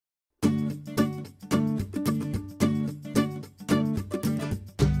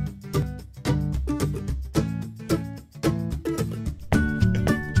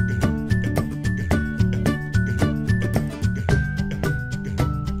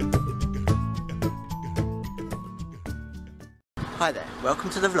Hi there,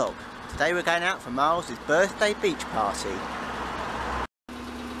 welcome to the vlog. Today we're going out for Miles' birthday beach party.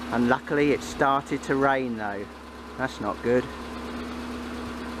 Unluckily it started to rain though. That's not good.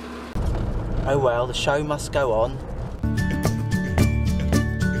 Oh well, the show must go on.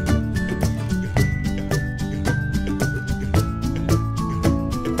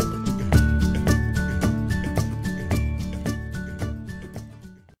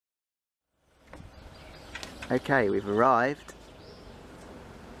 Okay, we've arrived.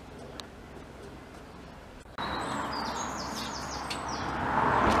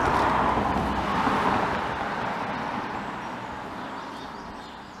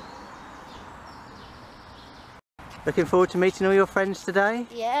 Looking forward to meeting all your friends today?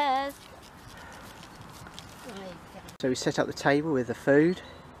 Yes. So we set up the table with the food.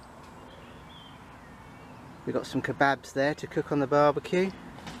 We've got some kebabs there to cook on the barbecue.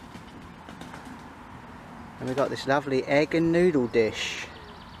 And we've got this lovely egg and noodle dish.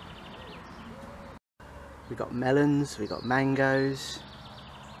 We've got melons, we've got mangoes,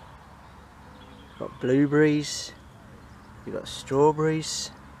 we've got blueberries, we've got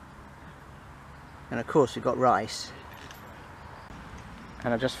strawberries, and of course we've got rice.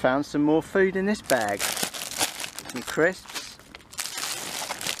 And I've just found some more food in this bag. Some crisps,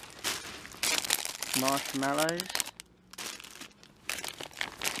 marshmallows,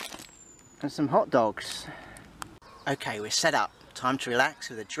 and some hot dogs. Okay, we're set up. Time to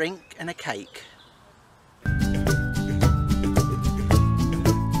relax with a drink and a cake.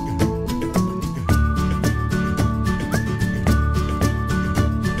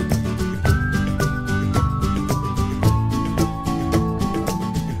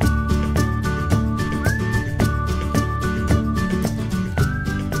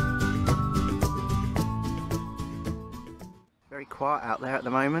 Very quiet out there at the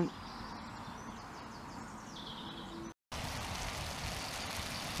moment.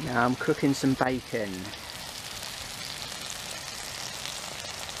 Now I'm cooking some bacon.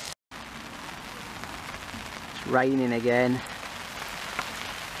 It's raining again.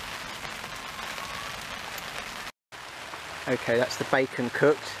 Okay, that's the bacon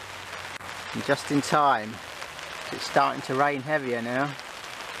cooked. And just in time. It's starting to rain heavier now.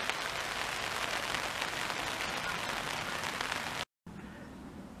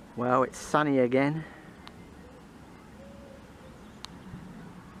 Well, it's sunny again.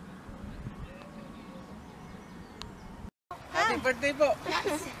 Happy birthday po!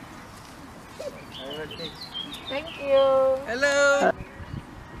 Thank you. Hello!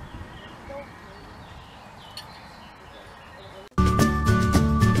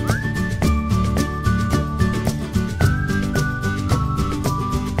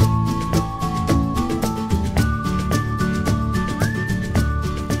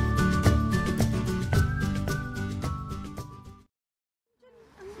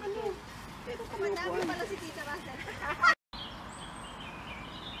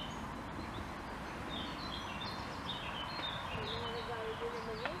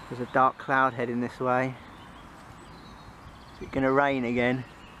 There's a dark cloud heading this way. Is it going to rain again?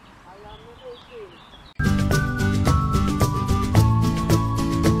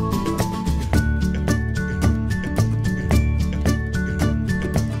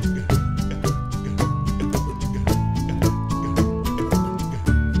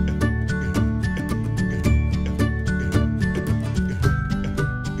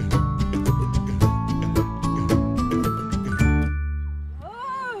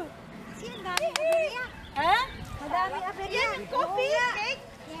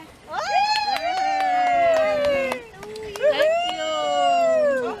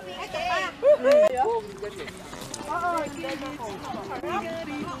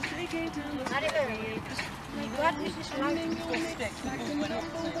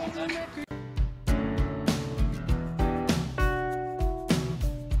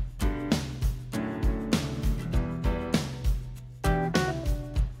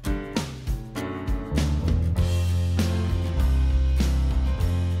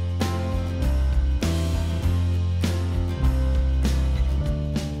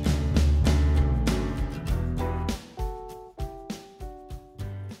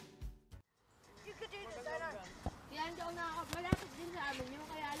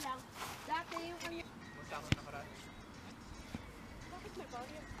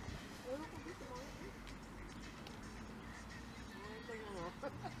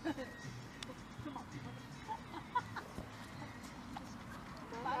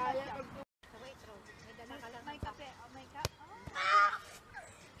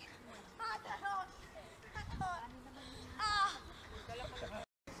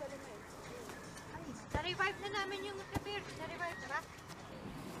 namin yung kapir sa river, tara.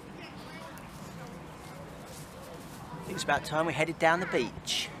 I think it's about time we headed down the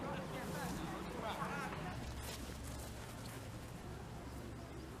beach.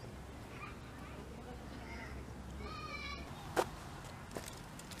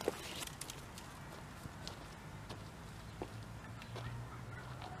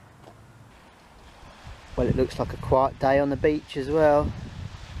 Well, it looks like a quiet day on the beach as well.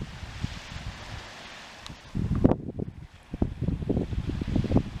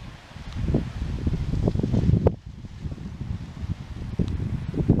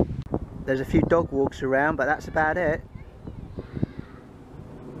 There's a few dog walks around, but that's about it.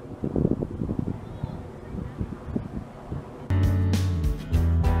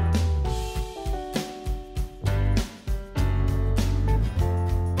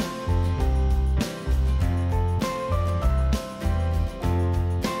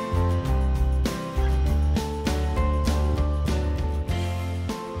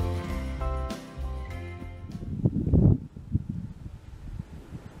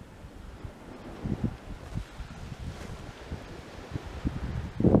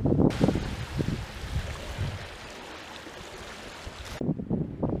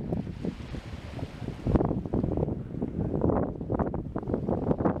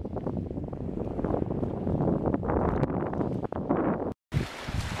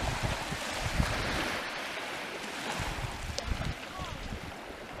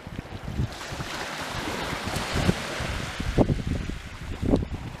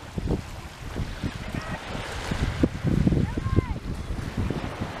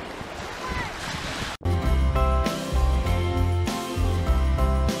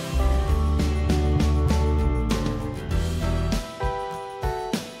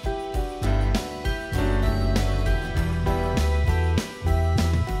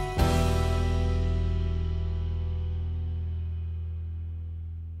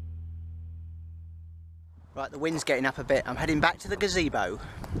 Right, the wind's getting up a bit. I'm heading back to the gazebo.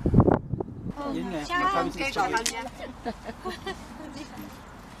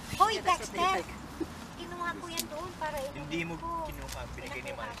 Hoy, Dexter! Kinuha ko yan doon para Hindi mo kinuha, binigay ni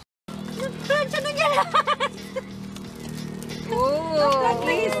Mike. Nag-plancha na niya lahat! At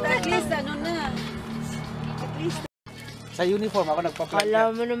least, ano na. At least. Sa uniform ako nagpa-plan.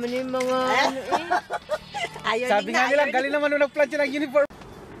 Alam mo naman yung mga ano eh. Sabi nga nila, galing naman nung nag-plan siya ng uniform.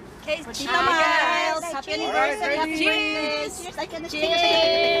 Okay, Tita Miles, happy anniversary. Cheers!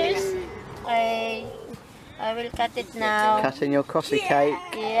 Cheers! Okay, I will cut it now. Cutting your coffee cake.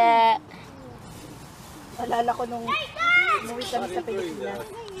 Yeah. Alala ko nung umuwi kami sa Pilipinas.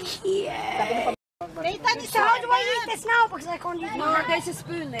 Yeah. Nathan, how do I eat this now? Because I can't eat No, there's a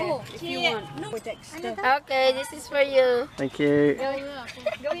spoon there if you want. Okay, this is for you. Thank you.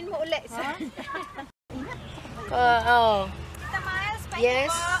 Gawin mo ulit. Oh.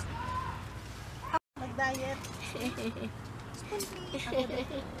 Yes. Mag-diet. Spoon please.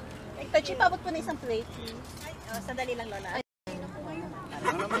 Tachi, pabot po na isang plate. Ay, sandali lang, Lola.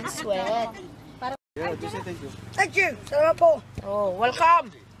 Sweat. Yeah, just say thank you. Thank you. Salamat po. Oh,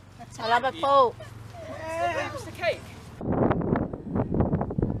 welcome. Salamat po.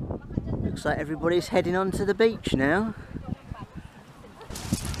 Looks like everybody's heading on to the beach now.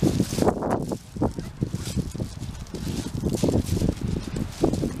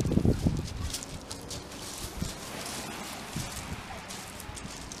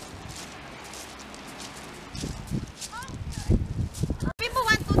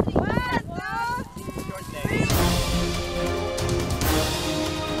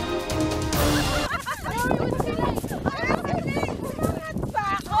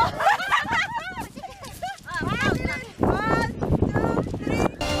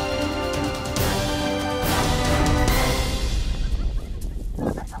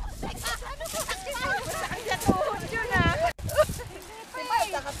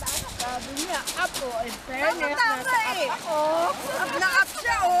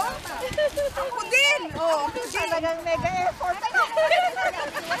 Talagang mega effort.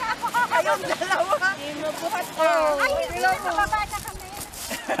 Kayong dalawa. Buhat ko. Ay, hindi na baba na kami.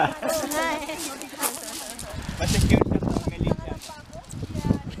 Pa-secure siya sa magaling siya.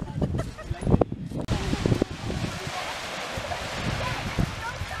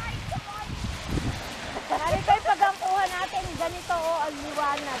 Marikay, pag ang kuha natin, ganito ang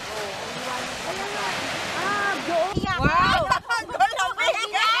liwanag. Kaya nga. Doon. Wow! Doon lang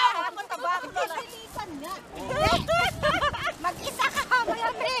mag-isa ka ka,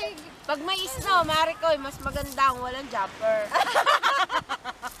 malamig. Pag may snow, Marikoy, mas maganda ang walang jumper.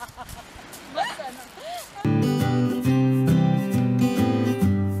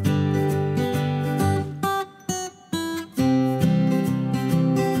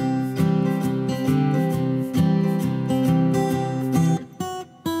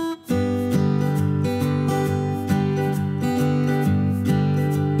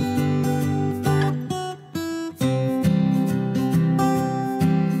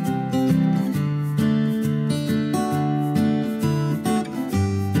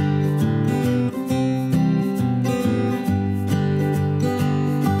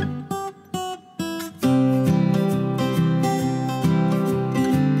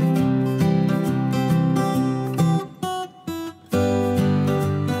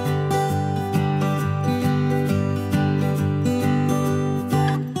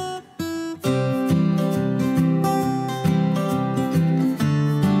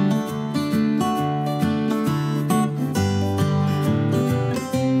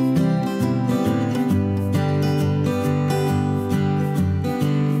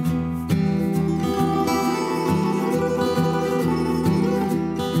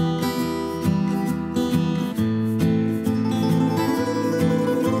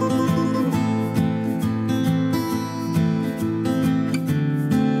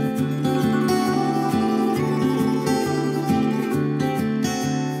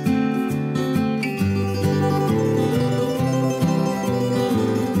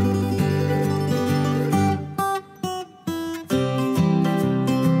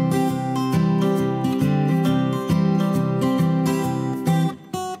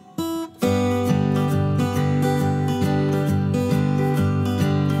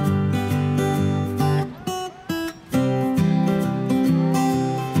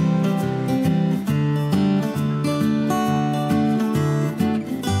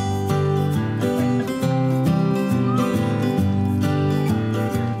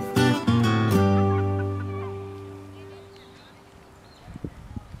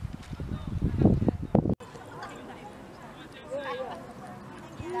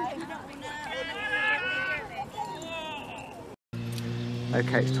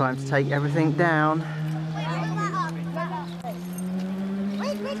 Okay, it's time to take everything down.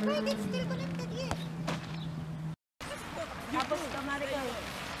 Wait, it's still connected here. Tapos kamari ko.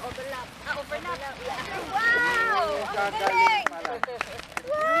 Overlap. Overlap. Wow! Ang galing!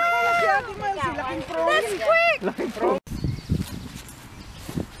 Wow! That's quick! Laking pro.